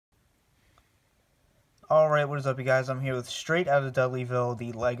Alright, what is up you guys? I'm here with Straight Out of Dudleyville,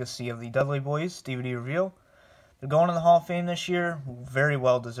 the Legacy of the Dudley Boyz DVD reveal. They're going in the Hall of Fame this year, very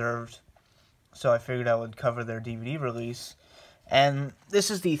well deserved. So I figured I would cover their DVD release. And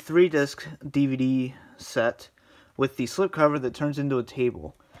this is the 3-disc DVD set with the slipcover that turns into a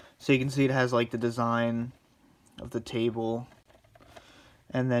table. So you can see it has like the design of the table.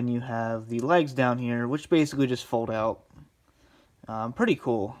 And then you have the legs down here, which basically just fold out. Pretty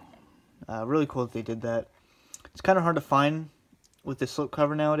cool. Really cool that they did that. It's kind of hard to find with the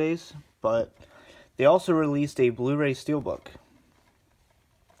slipcover nowadays, but they also released a Blu-ray Steelbook.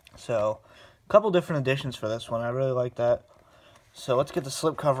 So, a couple different editions for this one. I really like that. So, let's get the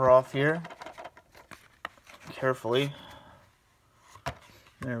slipcover off here. Carefully.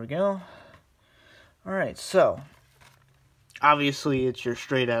 There we go. Alright, so, obviously it's your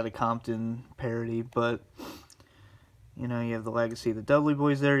Straight Outta Compton parody, but you know, you have the Legacy of the Dudley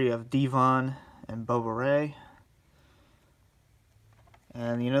Boyz there. You have Devon and Bubba Ray.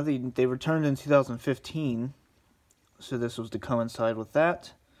 And, you know, they returned in 2015. So this was to coincide with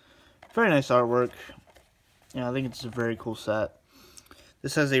that. Very nice artwork. Yeah, I think it's a very cool set.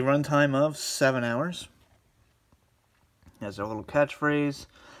 This has a runtime of 7 hours. It has their little catchphrase.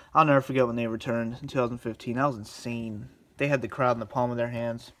 I'll never forget when they returned in 2015. That was insane. They had the crowd in the palm of their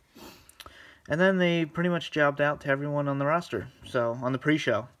hands. And then they pretty much jobbed out to everyone on the roster, so on the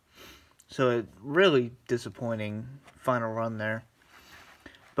pre-show. So a really disappointing final run there.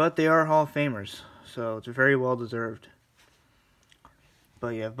 But they are Hall of Famers, so it's very well deserved.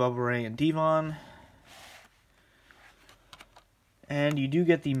 But you have Bubba Ray and Devon. And you do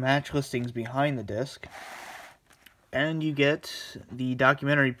get the match listings behind the disc. And you get the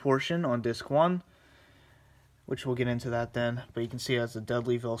documentary portion on disc 1, which we'll get into that then. But you can see it has the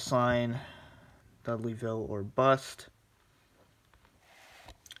Dudleyville sign. Dudleyville or bust.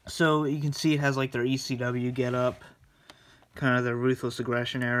 So you can see it has like their ECW get up, kind of their Ruthless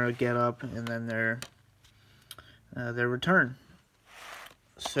Aggression era get up, and then their return.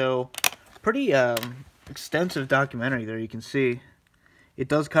 So pretty extensive documentary there. You can see it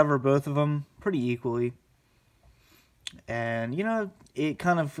does cover both of them pretty equally, and you know it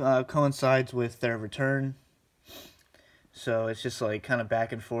kind of coincides with their return. So it's just like kind of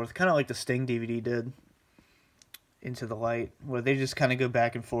back and forth, kind of like the Sting DVD did, Into the Light, where they just kind of go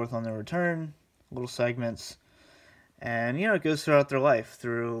back and forth on their return, little segments, and you know it goes throughout their life,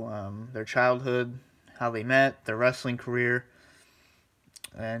 through their childhood, how they met, their wrestling career,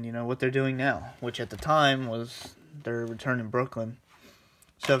 and you know what they're doing now, which at the time was their return in Brooklyn.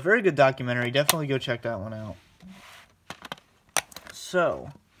 So very good documentary, definitely go check that one out. So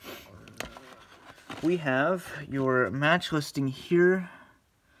we have your match listing here.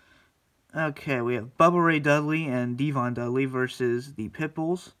 Okay, we have Bubba Ray Dudley and Devon Dudley versus the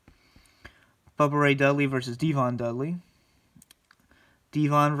Pitbulls. Bubba Ray Dudley versus Devon Dudley.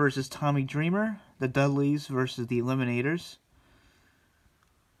 Devon versus Tommy Dreamer. The Dudleys versus the Eliminators.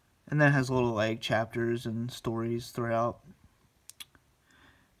 And then it has little like chapters and stories throughout.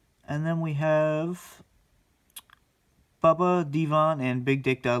 And then we have Bubba, Devon, and Big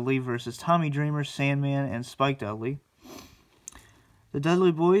Dick Dudley versus Tommy Dreamer, Sandman, and Spike Dudley. The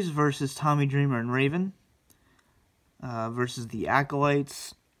Dudley Boyz versus Tommy Dreamer and Raven. Versus the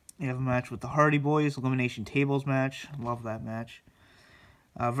Acolytes. You have a match with the Hardy Boys, Elimination Tables match. Love that match.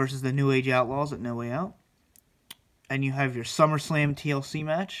 Versus the New Age Outlaws at No Way Out. And you have your SummerSlam TLC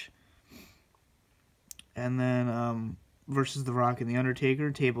match. And then versus The Rock and The Undertaker,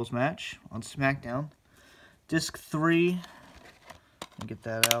 Tables match on SmackDown. Disc 3, get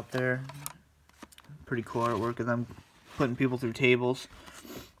that out there. Pretty cool artwork of them putting people through tables.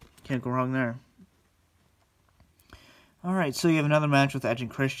 Can't go wrong there. Alright, so you have another match with Edge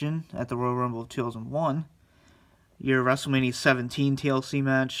and Christian at the Royal Rumble of 2001. Your WrestleMania 17 TLC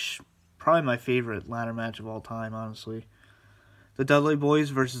match, probably my favorite ladder match of all time, honestly. The Dudley Boyz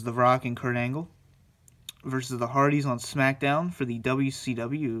versus The Rock and Kurt Angle. Versus the Hardys on SmackDown for the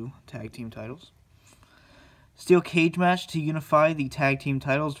WCW Tag Team titles. Steel cage match to unify the tag team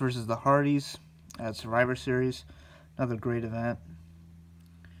titles versus the Hardys at Survivor Series. Another great event.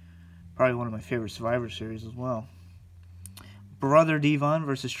 Probably one of my favorite Survivor Series as well. Brother Devon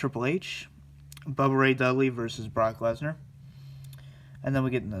versus Triple H. Bubba Ray Dudley versus Brock Lesnar. And then we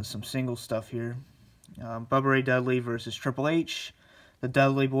get into some single stuff here. Bubba Ray Dudley versus Triple H. The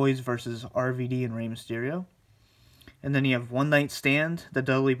Dudley Boyz versus RVD and Rey Mysterio. And then you have One Night Stand. The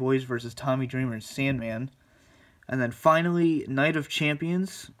Dudley Boyz versus Tommy Dreamer and Sandman. And then finally, Night of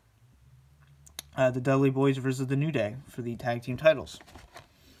Champions, the Dudley Boyz versus the New Day for the tag team titles.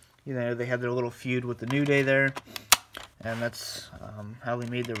 You know, they had their little feud with the New Day there, and that's how they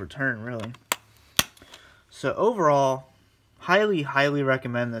made their return, really. So overall, highly, highly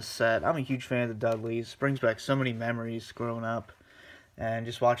recommend this set. I'm a huge fan of the Dudleys. Brings back so many memories growing up. And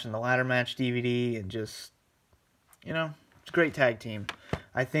just watching the ladder match DVD and just, you know, it's a great tag team.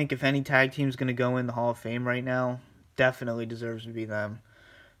 I think if any tag team's going to go in the Hall of Fame right now, definitely deserves to be them.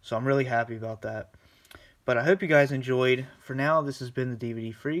 So I'm really happy about that. But I hope you guys enjoyed. For now, this has been the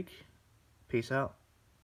DVD Freak. Peace out.